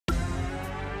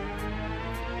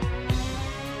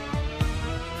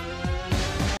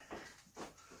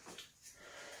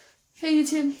Hey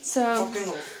YouTube, so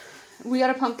we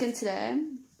got a pumpkin today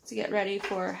to get ready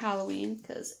for Halloween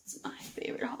because it's my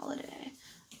favorite holiday.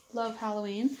 Love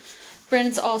Halloween.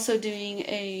 Brandon's also doing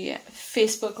a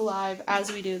Facebook Live as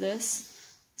we do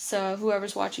this, so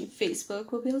whoever's watching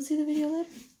Facebook will be able to see the video later.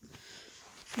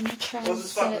 I'm gonna try this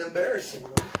is fucking embarrassing.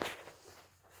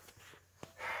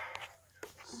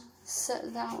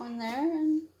 Set that one there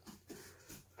and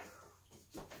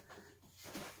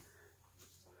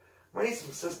I need some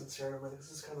assistance here in a minute. This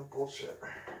is kind of bullshit.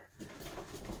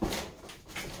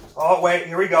 Oh, wait.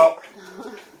 Here we go.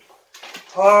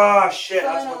 Oh, shit.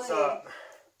 That's what's up.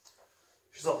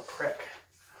 She's a little prick.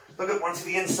 Look at, want to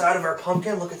see the inside of our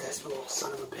pumpkin? Look at this little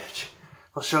son of a bitch.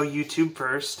 I'll show YouTube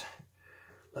first.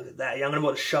 Look at that. Yeah, I'm going to be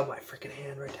able to shove my freaking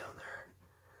hand right down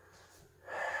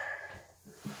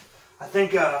there. I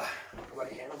think,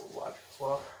 everybody Hannibal will watch as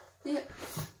well. yeah.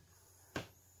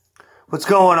 What's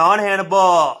going on,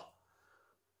 Hannibal?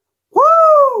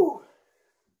 Woo!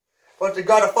 But they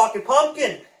got a fucking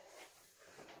pumpkin.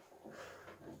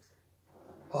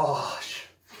 Oh,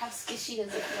 How squishy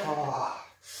does it feel? oh.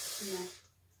 Yeah.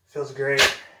 Feels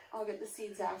great. I'll get the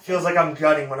seeds out. Feels like I'm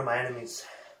gutting one of my enemies.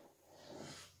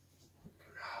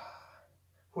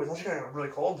 Ooh, it's actually really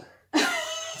cold.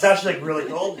 It's actually like really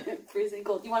cold. Freezing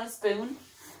cold. You want a spoon?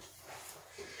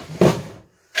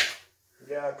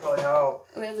 Yeah, I'd probably help.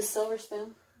 We have the silver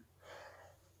spoon.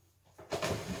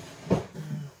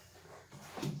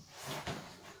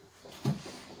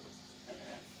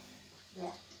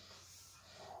 Yeah.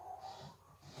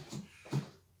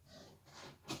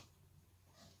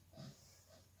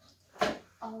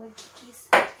 All the cookies.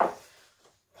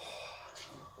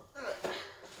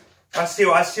 I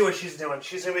see what she's doing.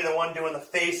 She's gonna be the one doing the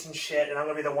face and shit, and I'm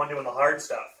gonna be the one doing the hard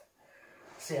stuff.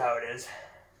 See how it is.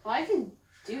 Well, I can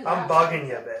do that. I'm bugging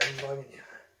you, babe. I'm bugging you.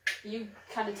 You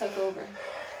kind of took over.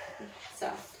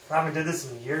 So. I haven't did this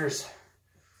in years.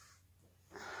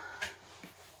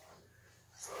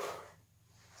 It's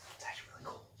actually really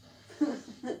cool.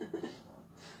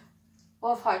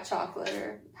 We'll have hot chocolate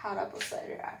or hot apple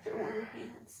cider after one of the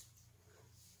hands.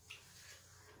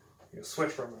 You'll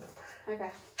switch for a minute.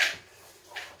 Okay.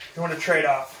 You want to trade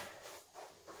off?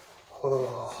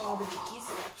 All the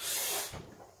cookies.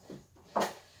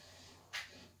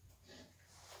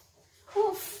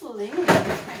 Oh, fling it.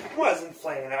 I wasn't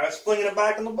flinging it. I was flinging it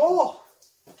back in the bowl.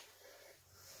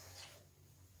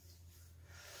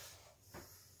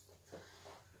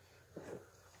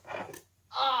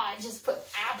 Ah, I just put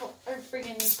apple or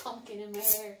friggin' pumpkin in my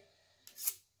hair.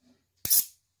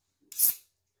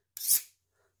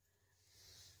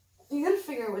 You gotta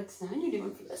figure out what design you're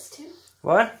doing for this too.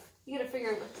 What? You gotta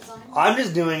figure out what design. I'm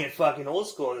just doing it fucking old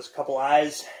school. There's a couple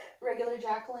eyes. Regular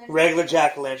jack-o'-lantern. Regular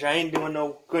jack-o'-lantern. I ain't doing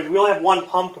no good. We only have one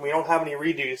pumpkin. We don't have any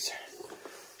redos.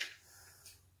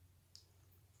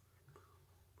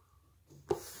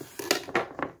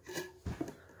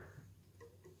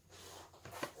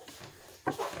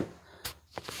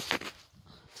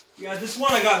 Yeah, this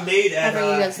one I got made at I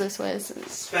bring you guys this way.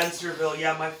 Spencerville.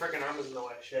 Yeah, my freaking arm is in the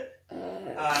way. Shit.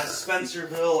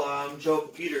 Spencerville, Joe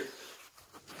Peter.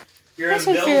 You're I'm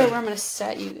trying to figure out where I'm gonna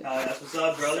set you. That's what's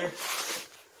up, brother.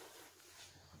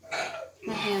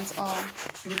 My hands all.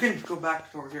 You can go back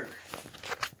over here.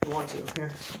 If you want to.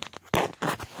 Here.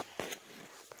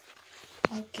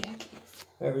 Okay.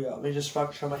 There we go. Let me just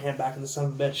fucking throw my hand back in the son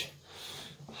of a bitch.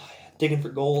 Oh, yeah. Digging for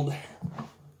gold.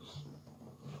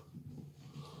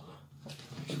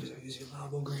 Use your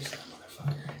elbow grease, that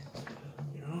motherfucker.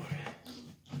 You know?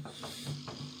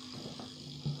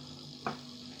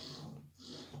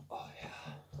 Oh,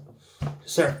 yeah.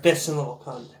 Just start fisting, little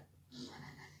cunt.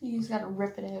 You just gotta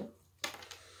rip it out.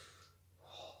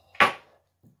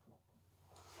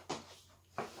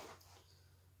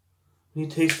 You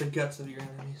taste the guts of your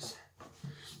enemies.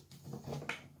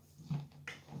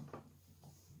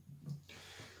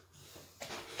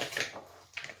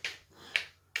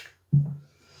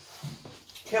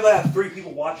 Can't believe I have 3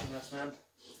 people watching this, man.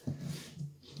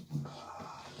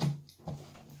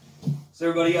 What's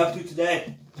everybody up to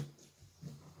today?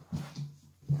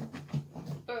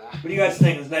 What do you guys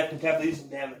think? This knife can definitely do some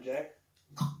damage, eh?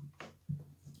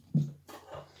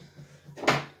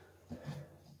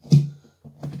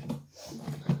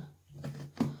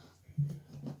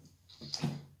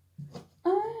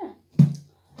 Oh, yeah.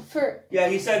 For Yeah,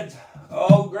 he said,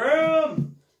 oh,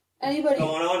 Graham! anybody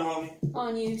What's going on, homie?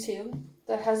 on YouTube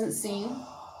that hasn't seen,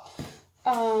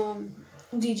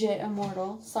 DJ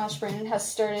Immortal / Brandon has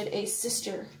started a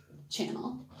sister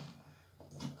channel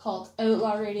called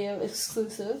Outlaw Radio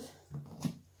Exclusive.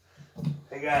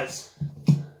 Hey guys,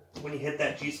 when you hit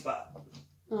that G-spot.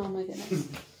 Oh my goodness.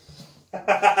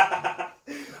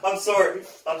 I'm sorry.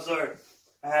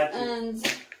 I had to.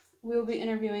 And we'll be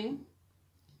interviewing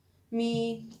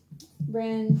me,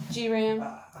 Brandon, G-Ram.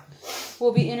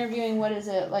 We'll be interviewing, what is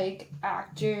it, like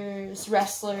actors,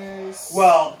 wrestlers.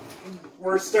 Well,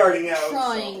 we're starting out.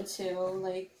 Trying to,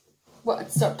 like,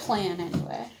 it's our plan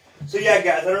anyway. So yeah,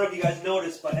 guys, I don't know if you guys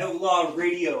noticed, but Outlaw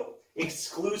Radio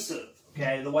exclusive.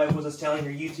 Okay, the wife was just telling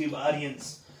her YouTube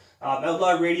audience.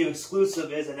 Outlaw Radio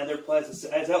exclusive is another place.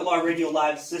 It's Outlaw Radio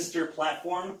Live's sister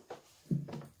platform.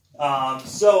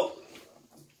 So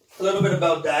a little bit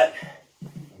about that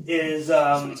is.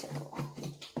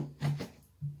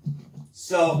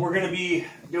 So we're going to be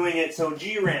doing it. So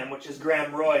G-Ram, which is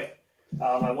Graham Roy,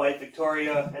 my wife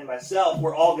Victoria, and myself,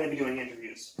 we're all going to be doing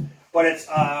interviews. But it's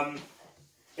an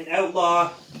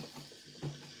Outlaw.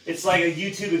 It's like a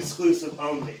YouTube exclusive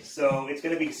only. So it's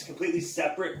going to be completely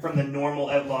separate from the normal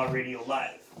Outlaw Radio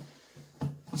Live.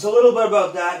 So a little bit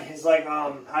about that is like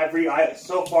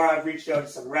so far I've reached out to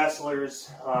some wrestlers,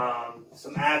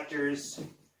 some actors.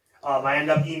 I end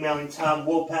up emailing Tom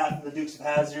Wopat from the Dukes of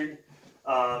Hazzard.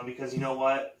 Because you know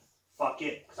what? Fuck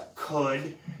it. 'Cause I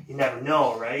could. You never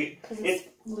know, right? Because it's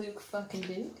Luke fucking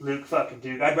Duke. Luke fucking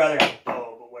Duke. I'd rather have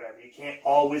Bo, but whatever. You can't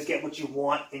always get what you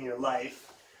want in your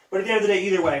life. But at the end of the day,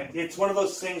 either way, it's one of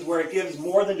those things where it gives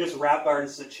more than just rap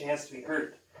artists a chance to be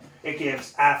heard. It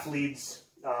gives athletes,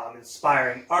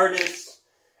 inspiring artists,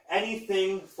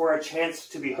 anything for a chance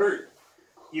to be heard.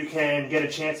 You can get a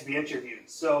chance to be interviewed.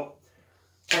 So,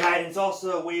 and it's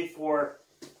also a way for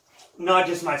not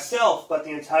just myself, but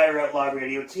the entire Outlaw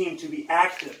Radio team to be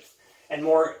active and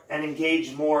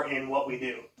engaged more in what we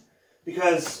do.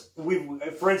 Because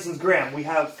for instance, Graham,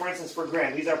 for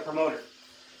Graham, he's our promoter.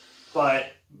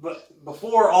 But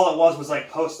before, all it was like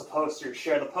post the posters,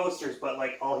 share the posters, but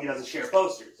like all he does is share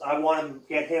posters. I want to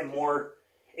get him more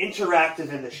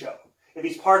interactive in the show. If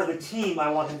he's part of the team, I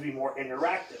want him to be more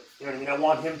interactive. You know what I mean? I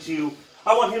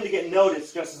want him to get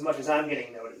noticed just as much as I'm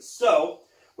getting noticed. So,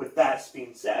 with that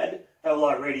being said,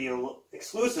 Outlaw Radio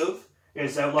exclusive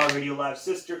is Outlaw Radio Live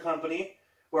sister company,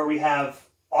 where we have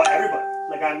everybody.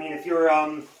 Like, I mean, if you're,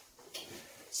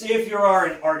 say if you are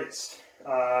an artist,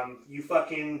 you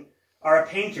fucking are a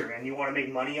painter and you want to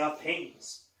make money off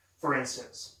paintings, for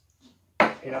instance,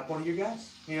 hit up one of your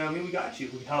guys. You know what I mean? We got you.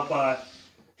 We can help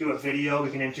do a video.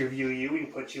 We can interview you. We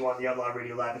can put you on the Outlaw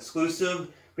Radio Live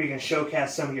exclusive. We can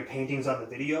showcase some of your paintings on the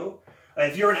video.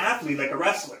 If you're an athlete, like a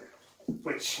wrestler,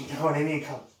 which, you know what I mean,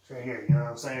 comes right here, you know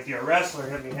what I'm saying? If you're a wrestler,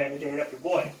 hit up your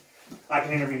boy. I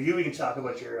can interview you, we can talk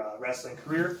about your wrestling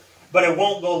career, but it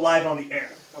won't go live on the air,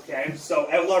 okay? So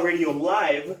Outlaw Radio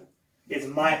Live is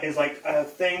like a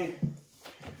thing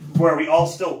where we all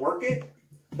still work it,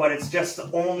 but it's just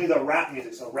only the rap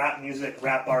music. So rap music,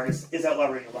 rap artists is Outlaw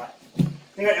Radio Live.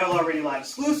 They got Outlaw Radio Live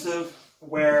exclusive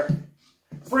where,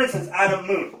 for instance, Adam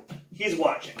Moon, he's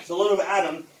watching. So a little bit of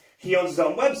Adam, he owns his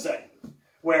own website,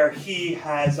 where he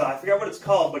has, I forgot what it's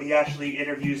called, but he actually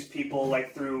interviews people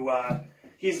like through,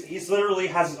 he's literally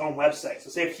has his own website. So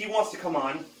say if he wants to come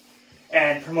on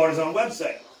and promote his own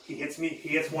website, he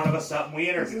hits one of us up and we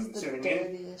interview him. See what I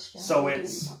mean? So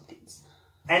it's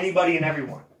anybody and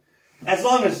everyone. As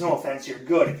long as, no offense, you're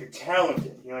good, if you're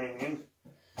talented, you know what I mean?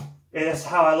 And that's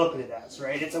how I look at it as,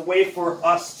 right? It's a way for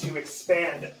us to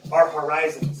expand our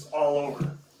horizons all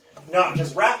over. Not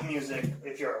just rap music,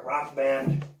 if you're a rock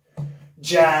band,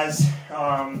 jazz,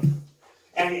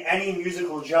 any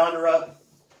musical genre,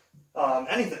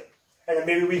 anything. And then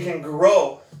maybe we can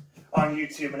grow on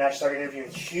YouTube and actually start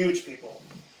interviewing huge people.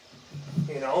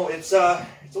 You know, it's a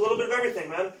little bit of everything,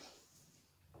 man.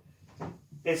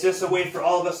 It's just a way for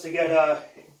all of us to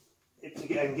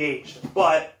get engaged.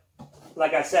 But,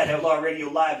 like I said, Outlaw Radio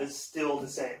Live is still the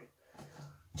same.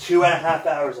 2.5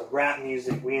 hours of rap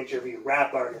music. We interview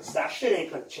rap artists. That shit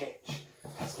ain't gonna change.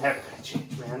 That's never gonna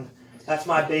change, man. That's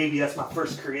my baby. That's my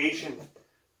first creation.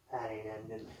 That ain't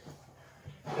ending.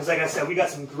 Because like I said, we got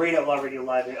some great Outlaw Radio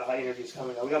Live interviews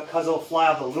coming up. We got Cuzzo Fly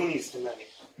of the Loonies tonight.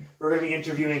 We're going to be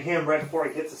interviewing him right before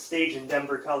he hits the stage in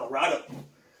Denver, Colorado.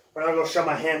 We're going to go shove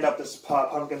my hand up this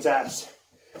pumpkin's ass.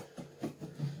 I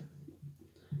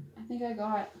think I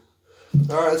got...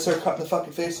 Alright, let's start cutting the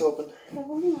fucking face open. Okay,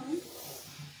 hold on.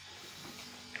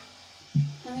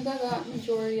 I think I got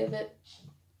majority of it.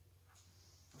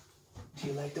 Do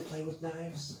you like to play with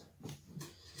knives?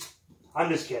 I'm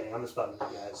just kidding. I'm just bugging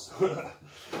you guys.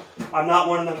 I'm not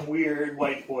one of them weird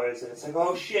white boys and it's like,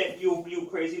 oh shit, you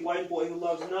crazy white boy who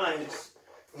loves knives.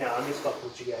 No, I'm just fucking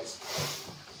with you guys.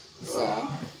 So,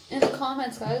 in the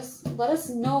comments, guys, let us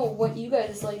know what you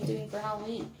guys like doing for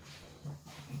Halloween.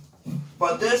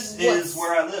 But this is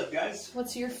where I live, guys.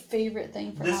 What's your favorite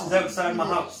thing for Halloween? This is outside my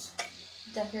house.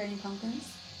 Decorating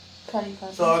pumpkins? Cutting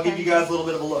costumes. So I'll give you guys a little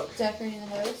bit of a look. Decorating the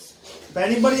house. If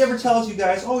anybody ever tells you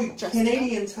guys, oh,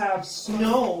 Canadians have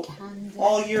snow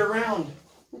all year round.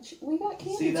 Which we got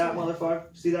candy. See that, motherfucker?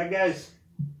 See that, guys?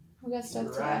 We got stuff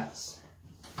Grass.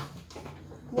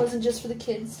 Wasn't just for the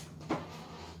kids.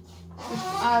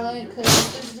 I like,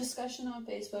 because there's a discussion on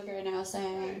Facebook right now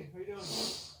saying, Hey, how you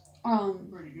doing?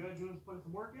 Pretty good. You want to put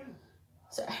some work in?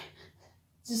 Sorry.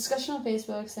 Discussion on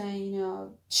Facebook saying, you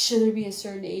know, should there be a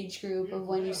certain age group of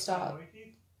when you stop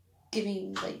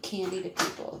giving, like, candy to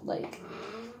people? Like,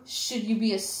 should you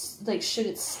be should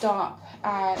it stop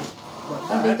at,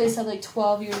 I think they said, like,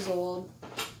 12 years old?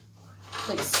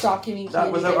 Like, stop giving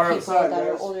candy to people that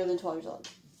are older than 12 years old.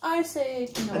 I say,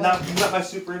 you know. And now you met my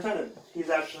superintendent. He's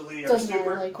actually doesn't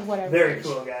matter, like, whatever. Very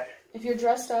cool guy. If you're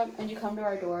dressed up and you come to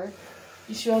our door,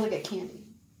 you should be able to get candy.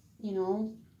 You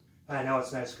know? I know,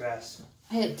 it's nice grass.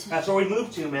 That's where we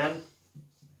moved to, man.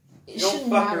 You don't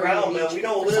fuck around, man. We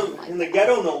don't live in the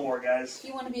ghetto no more, guys. If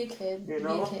you want to be a kid, be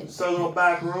a kid. So a little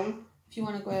back room. If you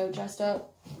want to go out dressed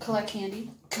up, collect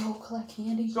candy, go collect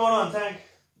candy. What's going on, Tank?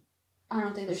 I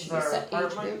don't think there should be a set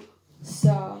age group.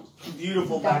 So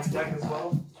beautiful back deck as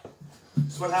well.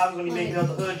 That's what happens when you make it out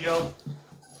the hood, yo.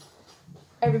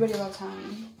 Everybody loves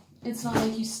Halloween. It's not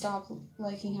like you stop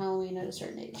liking Halloween at a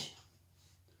certain age.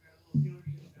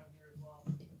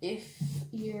 If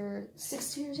you're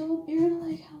 60 years old, you're gonna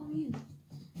like Halloween.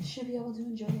 You should be able to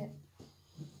enjoy it.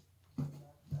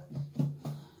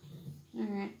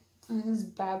 Alright. I think this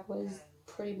bad boy's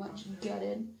pretty much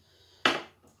gutted.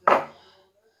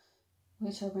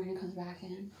 Wait till Brandon comes back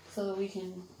in so that we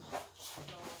can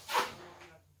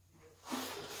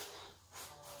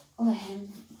let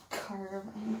him carve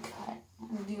and cut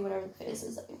and do whatever the face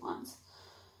is that he wants.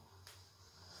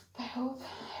 But I hope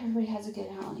everybody has a good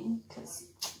Halloween, because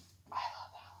I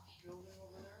love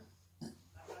Halloween.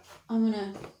 I'm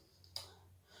gonna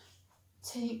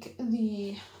take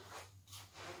the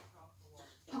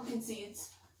pumpkin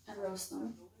seeds and roast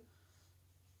them.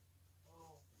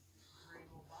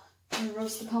 I'm gonna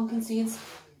roast the pumpkin seeds,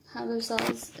 have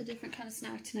ourselves a different kind of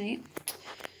snack tonight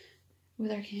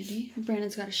with our candy.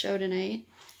 Brandon's got a show tonight.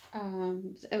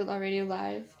 Outlaw Radio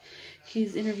Live.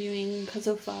 He's interviewing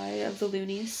Cuzzo of the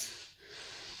Loonies.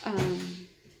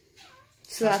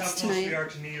 So that's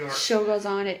tonight. Show goes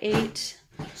on at 8.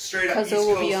 Cuzzo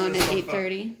will be on at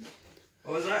 8:30.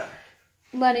 What was that?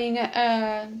 Letting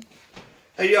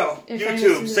hey yo,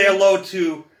 YouTube, say hello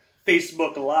to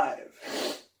Facebook Live.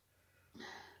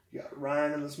 We got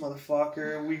Ryan in this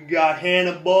motherfucker. We got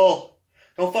Hannibal.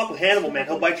 Don't fuck with Hannibal, man.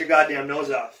 He'll bite your goddamn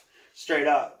nose off. Straight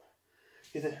up.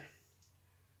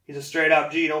 He's a straight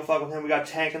up G. Don't fuck with him. We got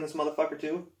Tank in this motherfucker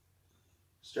too.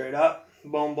 Straight up.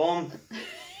 Boom, boom.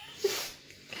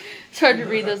 It's hard to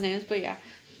read those names, but yeah.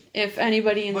 If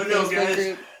anybody in the Facebook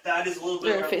group that is a little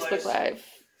bit or Facebook Live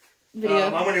video,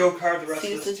 I'm gonna go carve the rest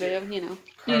of this video. You know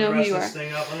who you are. I'm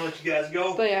gonna let you guys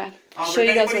go. But yeah, show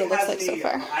you guys what it looks like so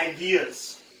far.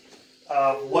 Ideas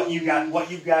of what you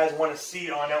guys want to see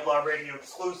on Outlaw Radio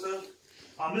exclusive.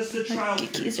 This is a trial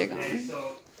geekies are gone.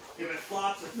 So if it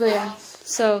flops, but yeah,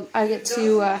 so I get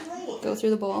to go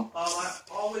through the bowl. I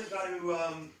always got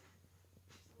to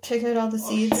check out all the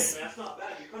seeds,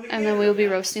 and then we'll be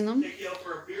roasting them.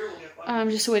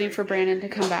 I'm just waiting for Brandon to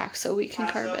come back so we can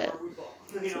carve it.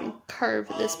 So carve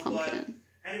this pumpkin.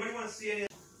 Anybody want to see any?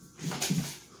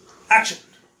 Action.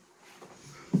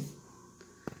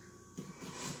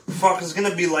 Fuck, it's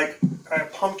gonna be like a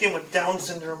pumpkin with Down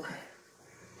syndrome.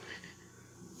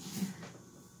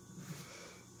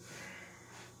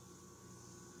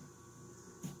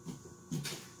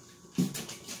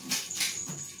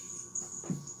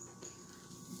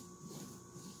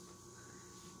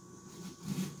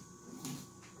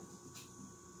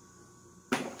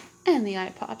 And the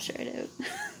eye pops right out.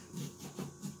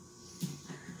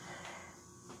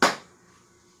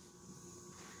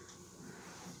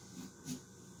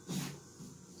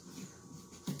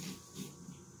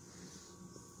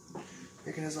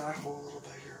 Making his eye hole a little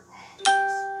bigger.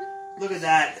 Oh, look at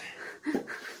that. Oh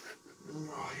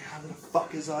yeah, I'm gonna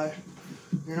fuck his eye.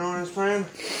 You know what I'm saying?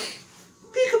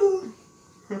 Peekaboo.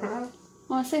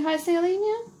 Wanna say hi, Saline,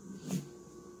 yeah?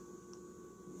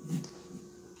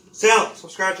 Sound, some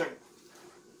scratching.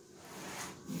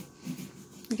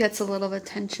 He gets a little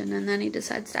attention and then he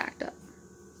decides to act up.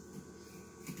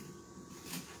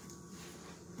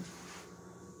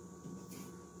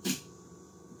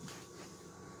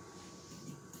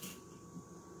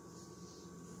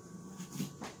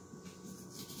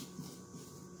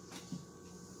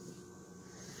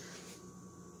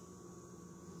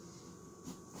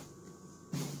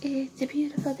 It's a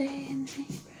beautiful day in St.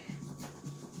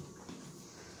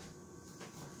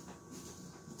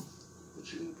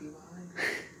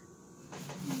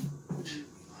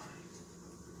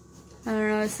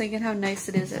 thinking how nice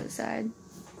it is outside.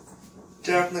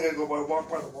 Definitely gotta go walk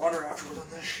by the water after we're done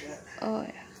this shit. Oh,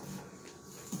 yeah.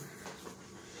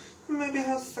 Maybe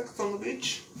have sex on the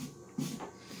beach.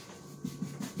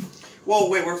 Whoa,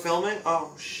 wait, we're filming?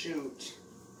 Oh, shoot.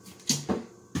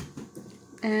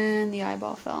 And the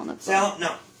eyeball fell on the floor.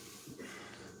 No.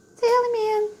 Sally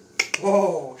man.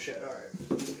 Whoa, shit, alright.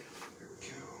 There we go.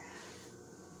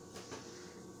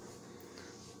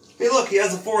 Hey, look, he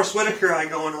has a Forrest Whitaker eye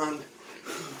going on.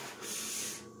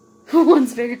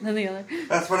 One's bigger than the other.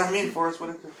 That's what I mean, Forrest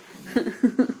Whitaker.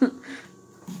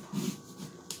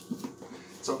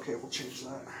 It's okay, we'll change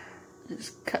that.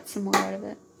 Just cut some more out of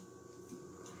it.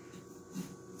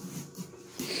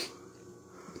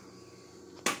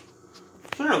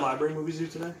 Are there library movies due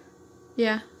today?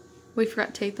 Yeah. We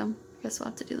forgot to take them. Guess we'll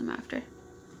have to do them after.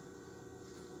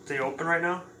 They open right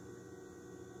now?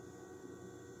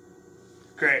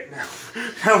 Great.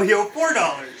 Now we owe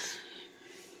 $4.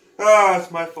 Oh, it's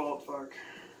my fault, fuck.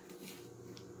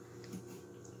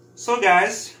 So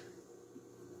guys,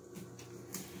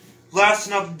 last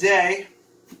and of the day,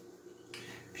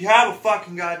 if you have a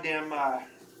fucking goddamn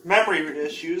memory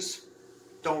issues,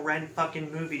 don't rent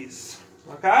fucking movies.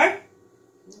 Okay?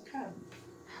 Okay.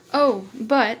 Oh,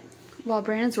 but while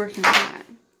Brandon's working on that,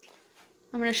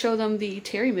 I'm going to show them the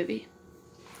Terry movie.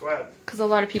 Go ahead. Because a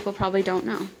lot of people probably don't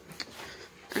know.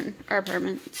 In our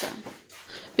apartment, so.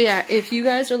 But yeah, if you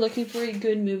guys are looking for a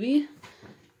good movie,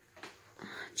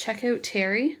 check out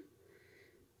Terry.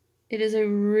 It is a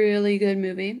really good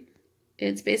movie.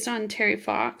 It's based on Terry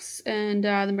Fox and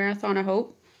the Marathon of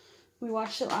Hope. We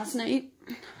watched it last night.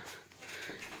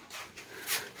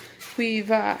 We've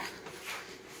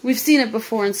seen it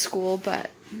before in school, but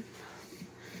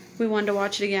we wanted to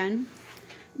watch it again.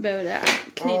 About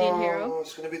Canadian hero. Oh,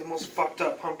 it's gonna be the most fucked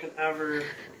up pumpkin ever.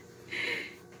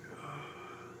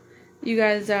 You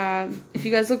guys, if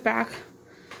you guys look back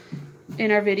in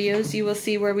our videos, you will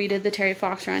see where we did the Terry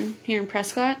Fox run here in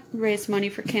Prescott. Raised money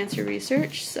for cancer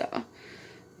research, so.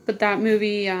 But that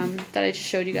movie that I just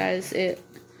showed you guys, it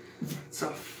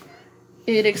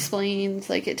explains,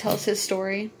 like, it tells his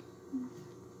story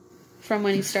from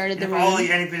when he started the run.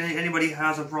 Anybody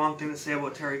has a wrong thing to say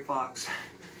about Terry Fox,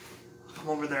 come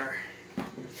over there.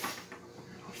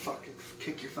 I'll fucking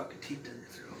kick your fucking teeth in your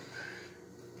throat.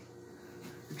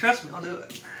 Trust me, I'll do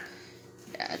it.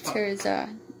 Yeah, Terry's a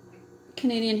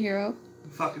Canadian hero. I'm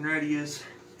fucking right, he is.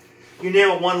 You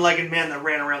name a one-legged man that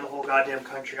ran around the whole goddamn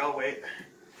country, I'll wait.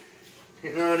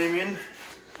 You know what I mean?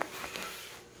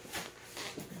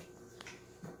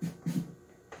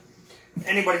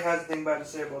 Anybody has anything bad to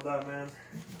say about that, man?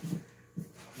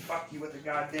 Fuck you with a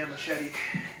goddamn machete.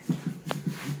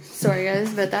 Sorry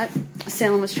guys about that.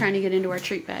 Salem was trying to get into our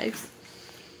treat bags.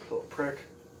 Little prick.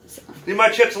 So. Leave my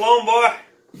chips alone, boy!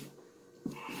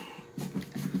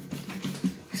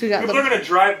 So we got people are gonna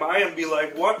drive by and be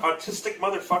like, what autistic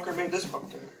motherfucker made this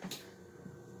pumpkin?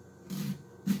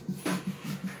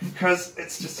 Because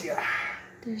it's just, yeah.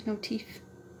 There's no teeth.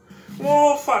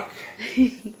 Oh, fuck.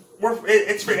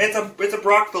 It's a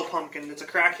Brockville pumpkin. It's a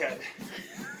crackhead.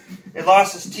 It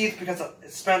lost its teeth because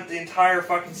it spent the entire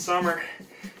fucking summer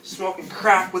smoking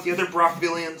crack with the other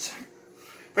Brockvillians.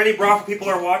 If any Brockville people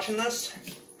are watching this,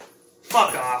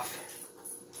 fuck off.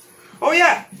 Oh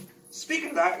yeah, speaking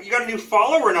of that, you got a new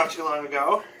follower not too long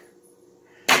ago.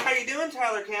 How you doing,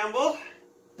 Tyler Campbell?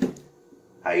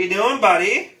 How you doing,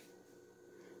 buddy?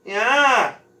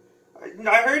 Yeah.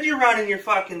 I heard you running your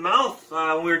fucking mouth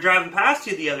when we were driving past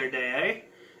you the other day, eh?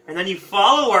 And then you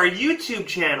follow our YouTube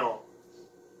channel.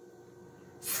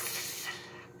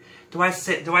 Do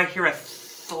I hear a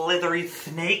slithery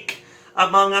snake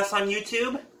among us on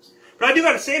YouTube? But I do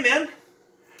gotta say, man,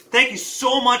 thank you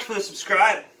so much for the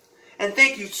subscribe. And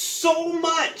thank you so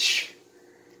much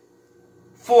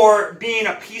for being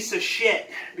a piece of shit.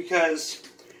 Because,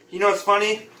 you know what's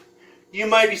funny? You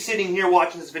might be sitting here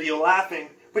watching this video laughing,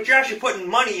 but you're actually putting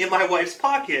money in my wife's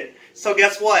pocket. So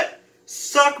guess what?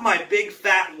 Suck my big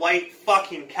fat white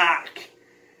fucking cock.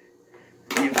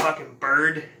 You fucking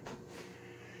bird.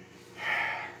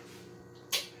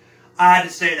 I had to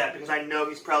say that because I know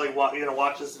he's probably going to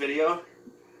watch this video.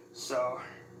 So.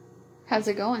 How's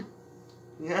it going?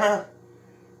 Yeah.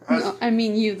 No, I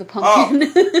mean you, the pumpkin.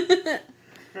 Oh.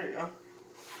 There you go.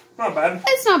 Not bad.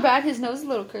 It's not bad. His nose is a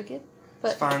little crooked.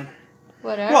 But it's fine.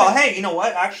 Whatever. Well, hey, you know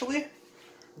what? Actually,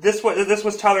 this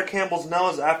was Tyler Campbell's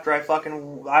nose after I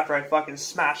fucking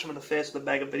smashed him in the face with a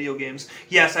bag of video games.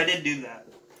 Yes, I did do that.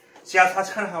 See, that's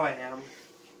kind of how I am.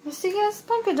 Well, see, guys,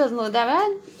 pumpkin doesn't look that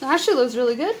bad. It actually looks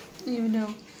really good. Even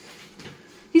though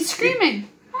he's screaming.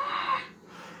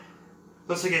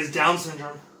 Looks like he has Down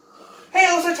syndrome. Hey,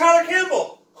 it looks like Tyler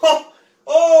Campbell. Oh,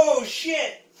 Oh,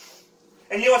 shit!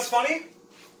 And you know what's funny?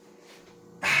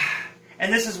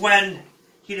 And this is when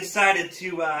he decided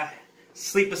to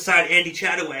sleep beside Andy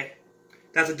Chataway.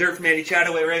 That's a dirt from Andy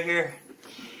Chataway right here.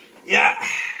 Yeah.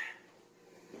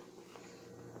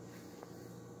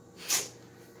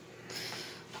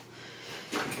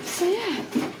 So yeah,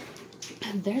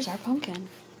 and there's our pumpkin.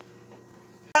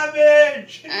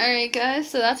 Savage! Alright guys,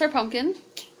 so that's our pumpkin.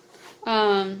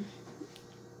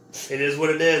 It is what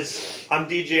it is. I'm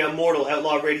DJ Immortal,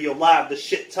 Outlaw Radio Live, the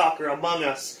shit talker among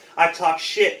us. I talk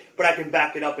shit, but I can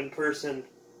back it up in person.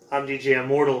 I'm DJ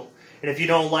Immortal. And if you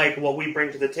don't like what we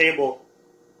bring to the table,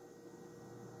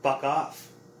 fuck off.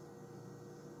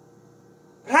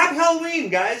 But happy Halloween,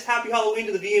 guys. Happy Halloween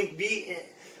to the V&B.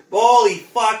 Holy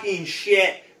fucking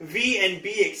shit.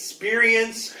 V&B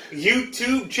Experience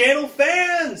YouTube channel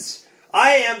fans.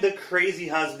 I am the crazy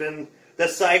husband, the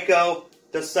psycho,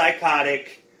 the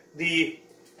psychotic,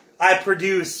 I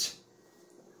produce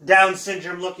Down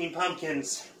syndrome looking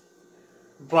pumpkins.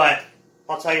 But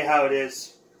I'll tell you how it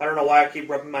is. I don't know why I keep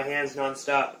rubbing my hands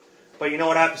nonstop. But you know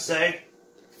what I have to say?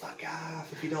 Fuck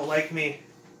off if you don't like me.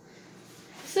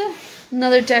 So,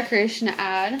 another decoration to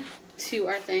add to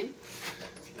our thing.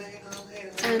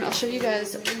 And I'll show you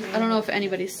guys, I don't know if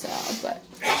anybody saw, but...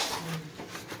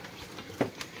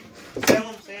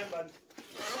 Salem Sam, bud.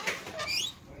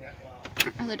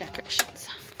 Other decorations.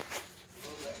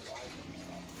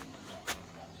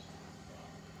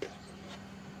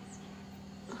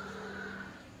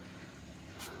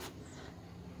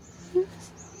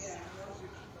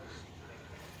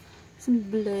 Some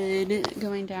blood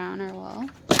going down our wall.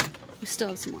 We still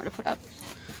have some more to put up.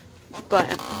 But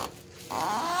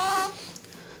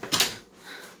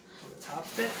Top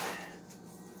bit.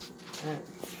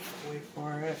 Wait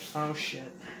for it. Oh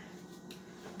shit.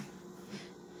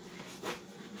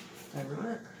 Did I ruin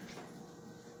it?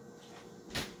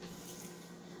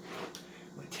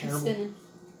 My terrible. spinning.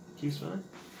 Keep spinning.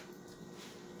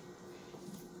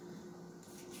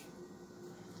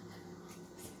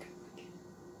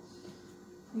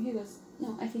 I think it goes.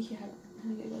 No, I think you had it. I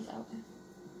think it goes out.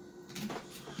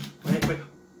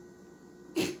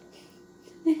 Wait.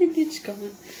 It's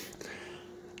going.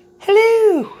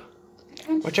 Hello!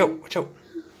 Watch out, watch out.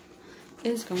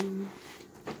 It's going.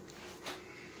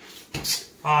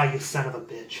 Ah, you son of a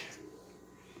bitch.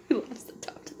 Who wants to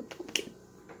talk to the pumpkin?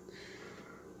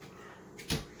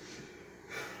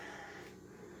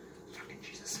 Fucking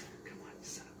Jesus. Come on, you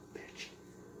son of a bitch.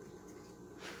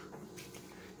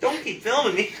 Don't keep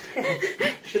filming me.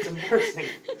 Shit's embarrassing.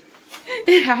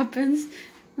 It happens.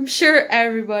 I'm sure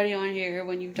everybody on here,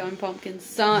 when you've done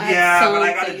pumpkins, Yeah, but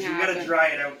I gotta dry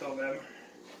it out though, man.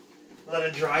 Let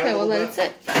it dry a little bit. Okay, well, let it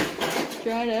sit.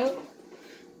 Dry it out.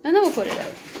 And then we'll put it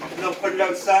out. And I'll put it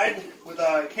outside with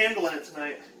a candle in it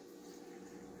tonight.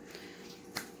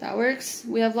 That works.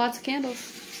 We have lots of candles.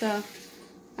 So,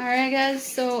 alright guys,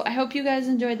 so I hope you guys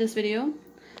enjoyed this video.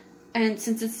 And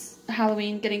since it's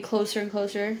Halloween, getting closer and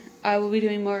closer, I will be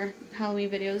doing more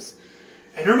Halloween videos.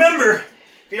 And remember,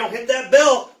 if you don't hit that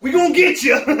bell, we gonna get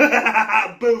you!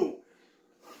 Boo!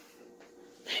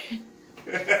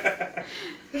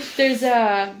 There's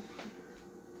I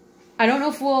don't know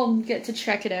if we'll get to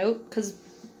check it out, because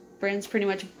Brandon's pretty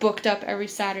much booked up every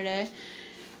Saturday.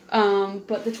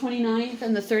 But the 29th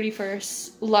and the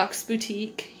 31st, Lux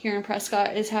Boutique here in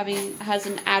Prescott has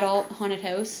an adult haunted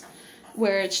house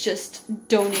where it's just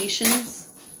donations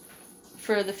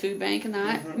for the food bank and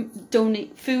that.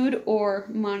 Donate food or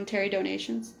monetary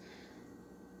donations.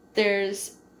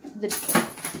 There's the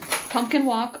pumpkin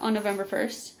walk on November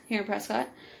 1st here in Prescott,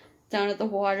 down at the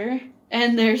water.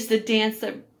 And there's the dance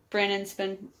that Brandon's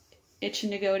been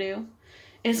itching to go to.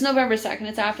 It's November 2nd.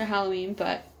 It's after Halloween,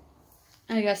 but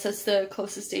I guess that's the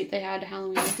closest date they had to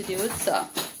Halloween to do it. So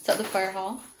it's at the fire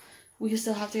hall. We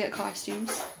still have to get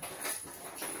costumes,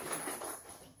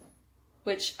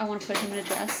 which I want to put him in a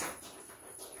dress.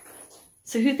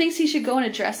 So who thinks he should go in a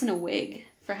dress and a wig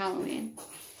for Halloween?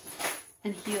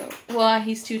 And heel. Well,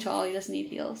 he's too tall. He doesn't need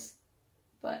heels.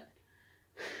 But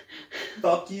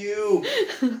Fuck you!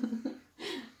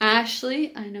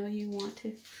 Ashley, I know you want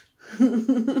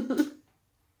to.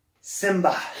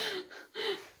 Simba.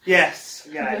 Yes,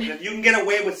 guys. If you can get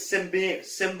away with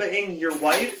Simba-ing your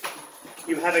wife,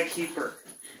 you have a keeper.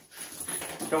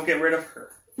 Don't get rid of her.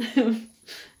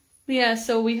 Yeah,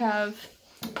 so we have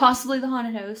possibly the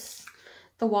haunted house,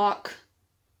 the walk,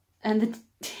 and the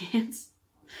dance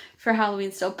for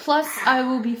Halloween still. Plus, I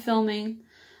will be filming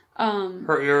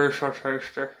Her ears are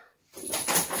tasty.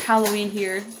 Halloween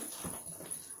here.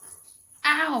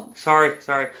 Ow! Sorry.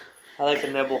 I like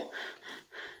to nibble.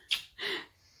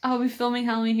 I'll be filming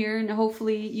Halloween here, and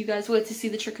hopefully you guys will get to see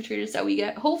the trick-or-treaters that we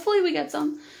get. Hopefully we get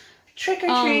some.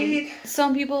 Trick-or-treat!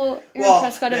 Some people,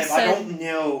 Prescott have said... I don't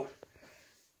know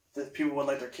that people would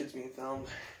like their kids being filmed.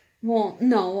 Well,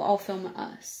 no, I'll film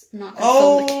us. I'm not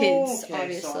going to film the kids, okay,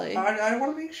 obviously. So I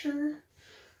want to make sure.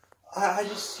 I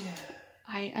just, yeah.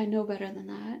 I know better than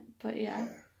that, but yeah.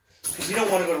 Because you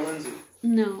don't want to go to Lindsay.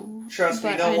 No. Trust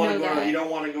me, you don't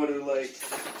want to go to like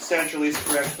Central East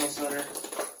Correctional Center.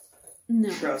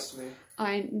 No. Trust me.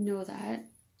 I know that.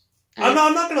 I'm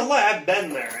not gonna lie, I've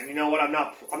been there, and you know what? I'm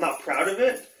not proud of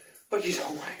it, but you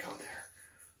don't want to go there.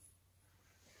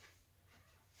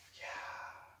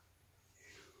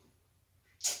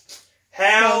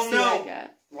 Hell no!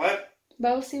 What?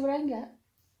 But we'll see what I can get.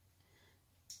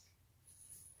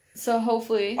 So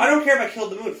hopefully... I don't care if I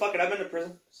killed the mood. Fuck it, I've been to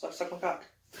prison. Suck my cock.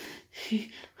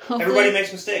 Everybody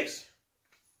makes mistakes.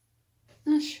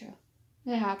 That's true.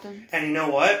 It happens. And you know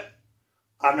what?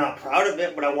 I'm not proud of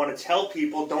it, but I want to tell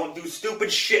people, don't do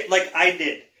stupid shit like I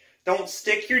did. Don't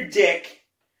stick your dick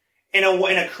in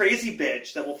a crazy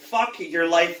bitch that will fuck your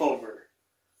life over.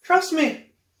 Trust me.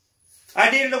 I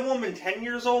dated a woman 10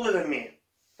 years older than me.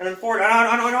 And I'm 40.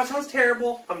 I know it sounds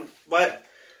terrible. But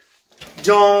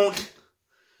don't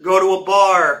go to a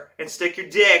bar and stick your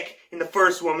dick in the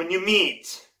first woman you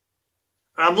meet.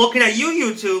 I'm looking at you,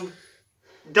 YouTube.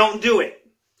 Don't do it.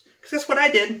 Because that's what I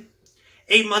did.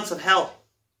 8 months of hell.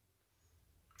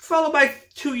 Followed by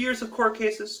 2 years of court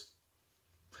cases.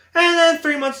 And then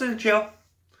 3 months in jail.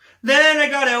 Then I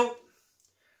got out.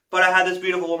 But I had this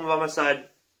beautiful woman by my side.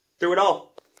 Through it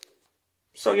all.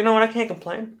 So, you know what? I can't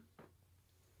complain.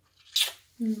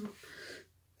 No.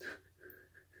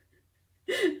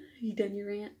 You done your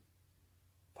rant?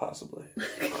 Possibly.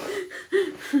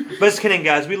 But just kidding,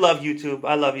 guys. We love YouTube.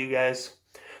 I love you guys.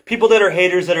 People that are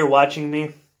haters that are watching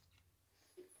me.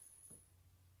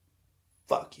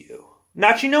 Fuck you.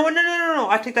 Not you know what? No.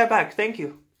 I take that back. Thank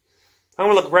you. I'm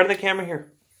going to look right in the camera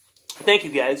here. Thank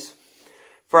you, guys.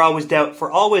 For always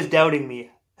doubting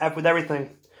me. With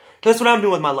everything. That's what I'm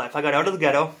doing with my life. I got out of the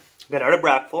ghetto. I got out of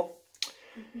Brackville.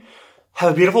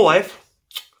 Have a beautiful wife.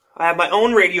 I have my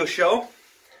own radio show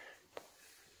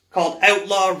called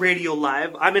Outlaw Radio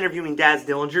Live. I'm interviewing Daz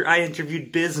Dillinger. I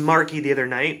interviewed Biz Markie the other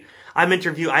night. I've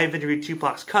interviewed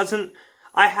Tupac's cousin.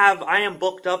 I am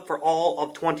booked up for all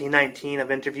of 2019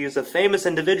 of interviews of famous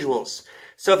individuals.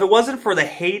 So if it wasn't for the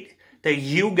hate that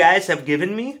you guys have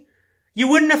given me, you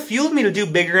wouldn't have fueled me to do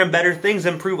bigger and better things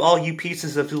and prove all you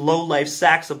pieces of low-life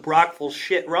sacks of Brockville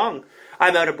shit wrong.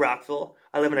 I'm out of Brockville.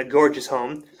 I live in a gorgeous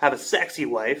home. I have a sexy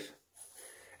wife.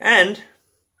 And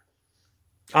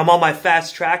I'm on my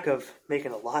fast track of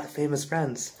making a lot of famous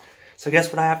friends. So guess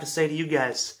what I have to say to you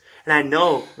guys? And I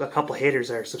know a couple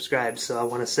haters are subscribed, so I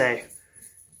want to say,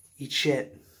 eat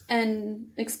shit. And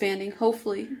expanding,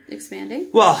 hopefully expanding.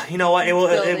 Well, you know what?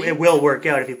 It will work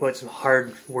out if you put some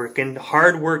hard work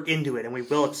into it, and we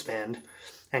will expand.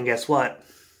 And guess what?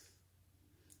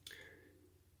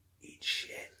 Eat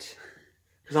shit.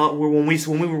 Because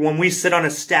when we sit on a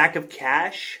stack of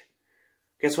cash,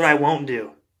 guess what I won't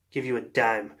do? Give you a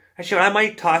dime. Actually, I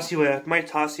might toss you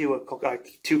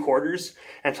 2 quarters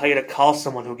and tell you to call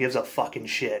someone who gives a fucking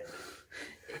shit.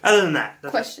 Other than that,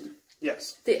 question.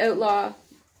 Yes. The Outlaw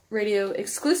Radio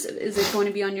exclusive, is it going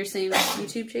to be on your same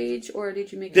YouTube page, or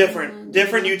did you make different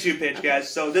YouTube page, guys?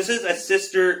 So this is a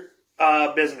sister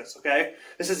business, okay?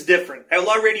 This is different.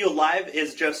 Outlaw Radio Live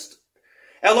is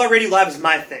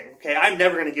my thing, okay? I'm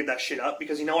never gonna give that shit up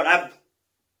because you know what? I've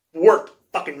worked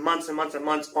fucking months and months and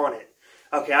months on it.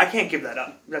 Okay, I can't give that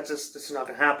up. This is not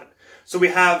gonna happen. So we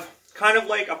have kind of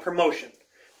like a promotion.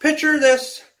 Picture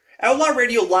this: Outlaw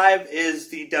Radio Live is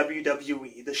the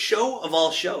WWE, the show of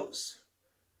all shows.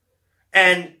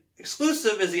 And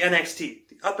exclusive is the NXT,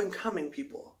 the up-and-coming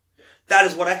people. That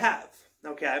is what I have,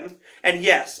 okay? And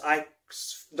yes, I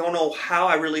don't know how.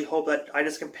 I really hope that I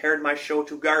just compared my show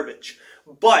to garbage.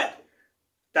 But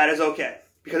that is okay,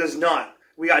 because it's not.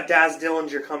 We got Daz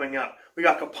Dillinger coming up. We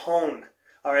got Capone.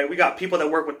 All right, we got people that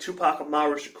work with Tupac,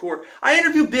 Amaru, Shakur. I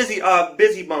interviewed Busy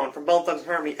Bone from Bone Thugs and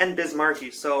Harmony and Biz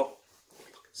Markie, so...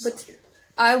 But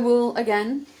I will,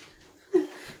 again,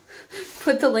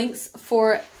 put the links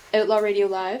for Outlaw Radio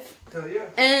Live. Oh, yeah.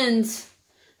 And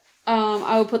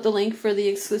I will put the link for the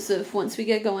exclusive once we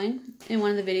get going in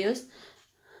one of the videos.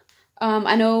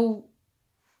 I know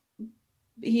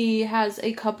he has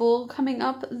a couple coming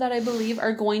up that I believe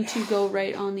are going to go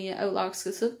right on the Outlaw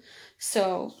exclusive.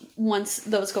 So once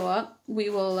those go up,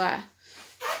 we will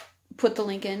put the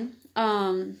link in.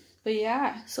 But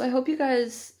yeah, so I hope you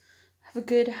guys have a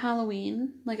good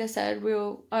Halloween. Like I said,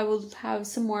 I will have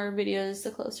some more videos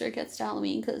the closer it gets to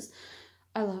Halloween, because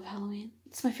I love Halloween.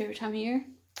 It's my favorite time of year.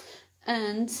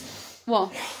 And,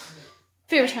 well,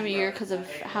 favorite time of year because of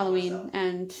Halloween,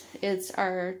 and it's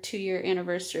our 2-year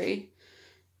anniversary.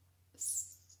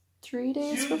 3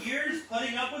 days 2 years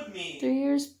putting up with me. 3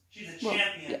 years. She's a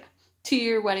champion. Yeah.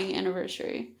 2-year wedding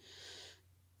anniversary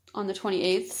on the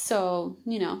 28th. So,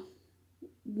 you know,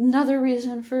 another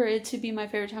reason for it to be my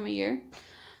favorite time of year.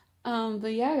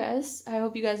 But yeah, guys, I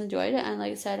hope you guys enjoyed it. And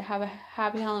like I said, have a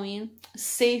happy Halloween, a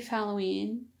safe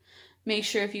Halloween. Make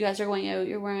sure if you guys are going out,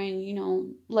 you're wearing, you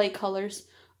know, light colors.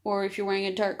 Or if you're wearing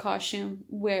a dark costume,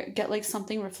 get like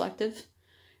something reflective.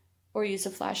 Or use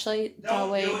a flashlight. Don't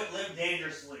do it, live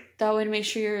dangerously. That way to make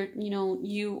sure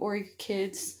you or your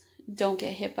kids don't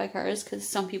get hit by cars. Because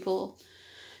some people,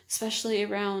 especially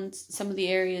around some of the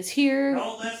areas here.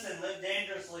 Don't listen, live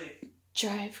dangerously.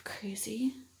 Drive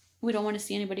crazy. We don't want to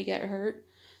see anybody get hurt.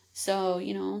 So,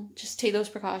 you know, just take those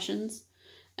precautions.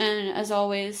 And as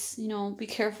always, you know, be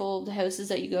careful of the houses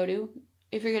that you go to.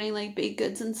 If you're getting like baked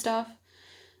goods and stuff,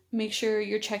 make sure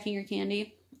you're checking your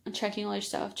candy and checking all your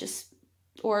stuff.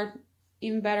 Or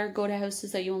even better, go to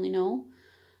houses that you only know.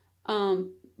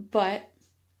 But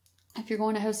if you're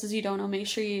going to houses you don't know, make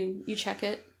sure you check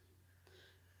it.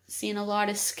 Seen a lot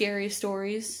of scary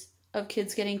stories of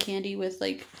kids getting candy with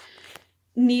like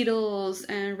needles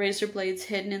and razor blades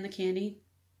hidden in the candy.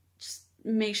 Just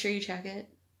make sure you check it,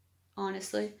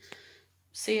 honestly.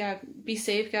 So yeah, be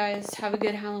safe, guys. Have a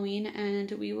good Halloween,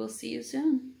 and we will see you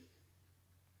soon.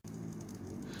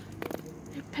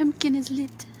 The pumpkin is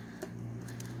lit.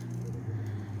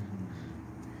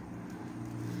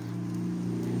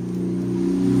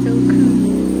 So cool.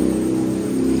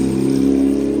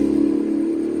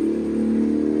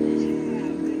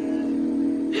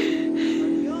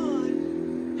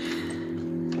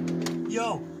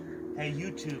 Yo, hey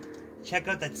YouTube, check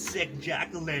out that sick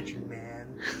jack-o'-lantern, man.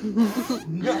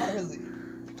 Gnarly.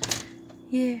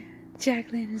 Yeah,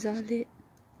 jack-o'-lantern is all lit.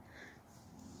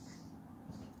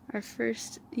 Our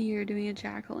first year doing a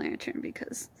jack-o'-lantern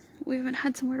because we haven't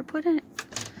had somewhere to put in it.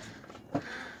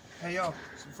 Hey yo,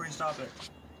 so before you stop it,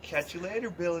 catch you later,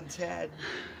 Bill and Ted.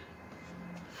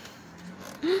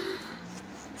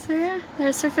 So yeah,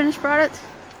 there's our finished product.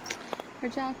 Our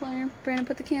jack-o'-lantern. Brandon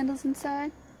put the candles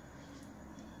inside.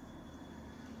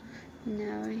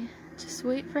 Now we just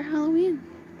wait for Halloween.